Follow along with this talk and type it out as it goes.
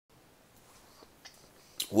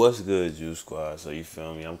What's good, Juice Squad? So you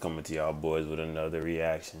feel me? I'm coming to y'all boys with another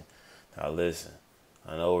reaction. Now listen,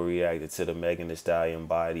 I know we reacted to the Megan Thee Stallion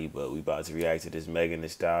body, but we about to react to this Megan Thee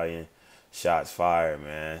Stallion shots fired,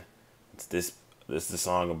 man. This the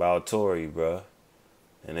song about Tory, bruh.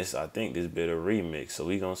 And this I think this bit a remix, so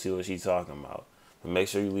we gonna see what she talking about. But make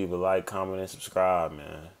sure you leave a like, comment, and subscribe,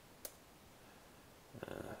 man.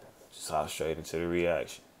 Just hop straight into the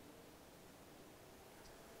reaction.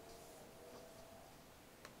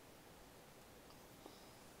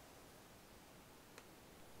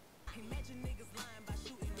 Imagine niggas lying by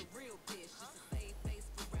shooting the real bitch. Just to save face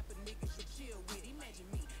for rapper niggas you chill with. Imagine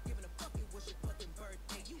me giving a fuck it was your fucking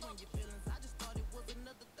birthday. You and your feelings, I just thought it was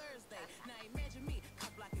another Thursday. Now imagine me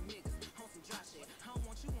cop blocking niggas on some dry shit. I don't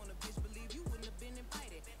want you on a bitch, believe you wouldn't have been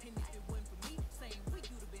invited. And if it wasn't for me, same week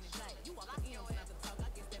you'd have been indicted. You all like M's not to talk, I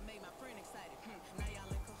guess that made my friend excited. Now y'all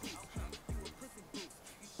in cahoots, you a pussy boots.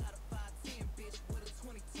 You shot a 5'10" bitch with a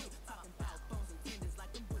 22. Talking about bones and tendons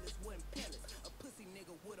like them bullets wasn't pellets. A pussy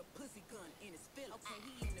nigga with a pussy gun in his feelings. Okay,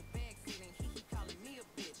 he in the backseat and he calling me a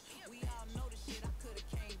bitch. We all know the shit I coulda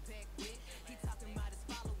came back with. He talking about his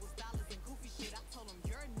followers, dollars and goofy shit. I told him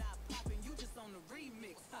you're not popping, you just on the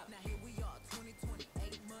remix. Now here we are, 2020,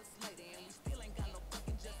 8 months later, and we still ain't got no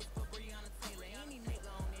fucking justice for Breonna Taylor. Any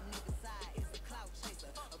nigga on that nigga's side is a clout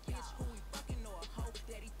chaser, a bitch who he fucking or a hoe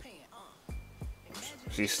that he paying.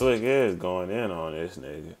 She slick is going in on this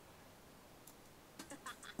nigga.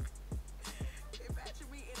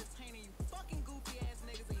 Imagine me entertaining you fucking goofy ass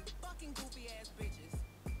niggas and you fucking goofy ass bitches.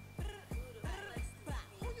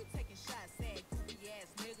 Who you taking shots at, goofy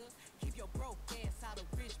ass nigga? Keep your broke ass out of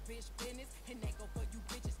rich bitch business, and that go for you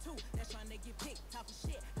bitches too. That's trying to get picked, talking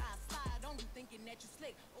shit. I slide on you thinking that you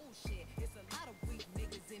slick. Oh shit, it's a lot of weak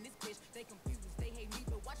niggas in this bitch. They confused, they hate me,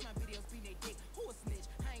 but watch my videos be they dick. Who a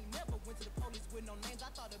snitch? I ain't never went to the police with no names. I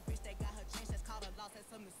thought a bitch that got her change that's called a loss had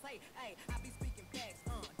something to say. Hey, I be speaking facts,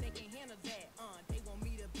 they can handle that, they want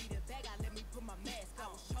me to be the bad guy, let me put my mask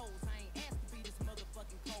on. I was chose, I ain't asked to be this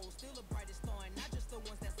motherfucking cold. Still the brightest star, and not just the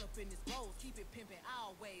ones that's up in this rose. Keep it pimpin'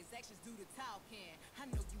 always, actions do the talking. I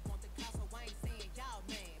know you want the clout, so I ain't saying y'all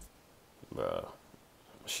names. Bruh.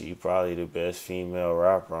 She probably the best female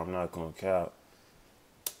rapper, I'm not gonna count.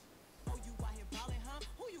 Oh, you out here ballin', huh?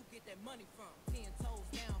 Who you get that money from? 10 toes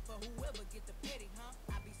down for whoever get the petty, huh?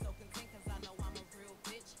 I be so content cause I know I'm a real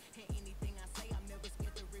bitch. And anything I say, I'm never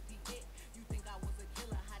scared to repeat it. You think I was a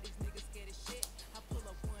killer, how these niggas scared as shit? I pull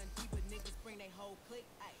up one deep, but niggas bring they whole clique.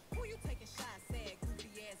 Ay, who you taking shots at,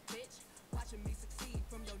 goofy ass bitch? Watching me succeed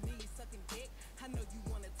from your knees, sucking dick. I know you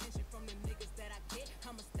want attention from the niggas that I get.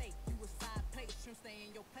 I'm a steak, you a side plate, shrimp stay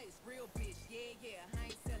in your place. Real bitch, yeah, yeah, I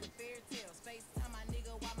ain't selling fairy tales. FaceTime my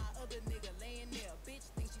nigga while my other nigga laying there. Bitch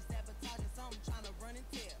think she sabotaging something, trying to run and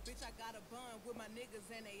tell. Bitch, I got a bun with my niggas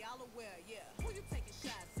and they all aware, yeah. Who you taking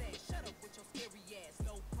shots at? Shut up with your scary ass.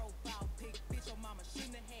 No profile pic, bitch, your mama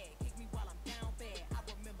shouldn't have had. Kick me while I'm down bad, I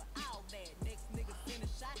remember all that. Next nigga send a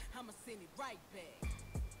shot, I'ma send it right back.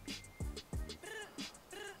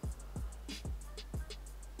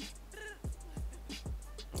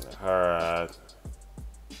 Her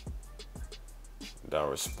that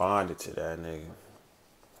responded to that nigga.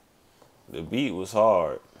 The beat was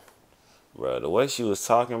hard, bro. The way she was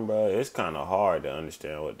talking, bro, it's kind of hard to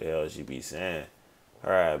understand what the hell she be saying.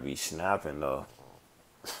 Her be snapping though.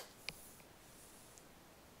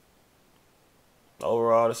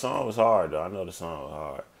 Overall, the song was hard though. I know the song was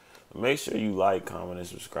hard. But make sure you like, comment, and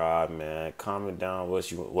subscribe, man. Comment down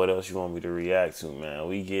what else you want me to react to, man.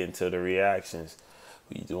 We get into the reactions.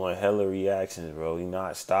 We doing hella reactions, bro. We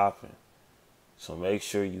not stopping. So make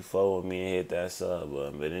sure you follow me and hit that sub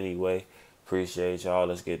button. But anyway, appreciate y'all.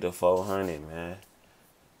 Let's get to 400, man.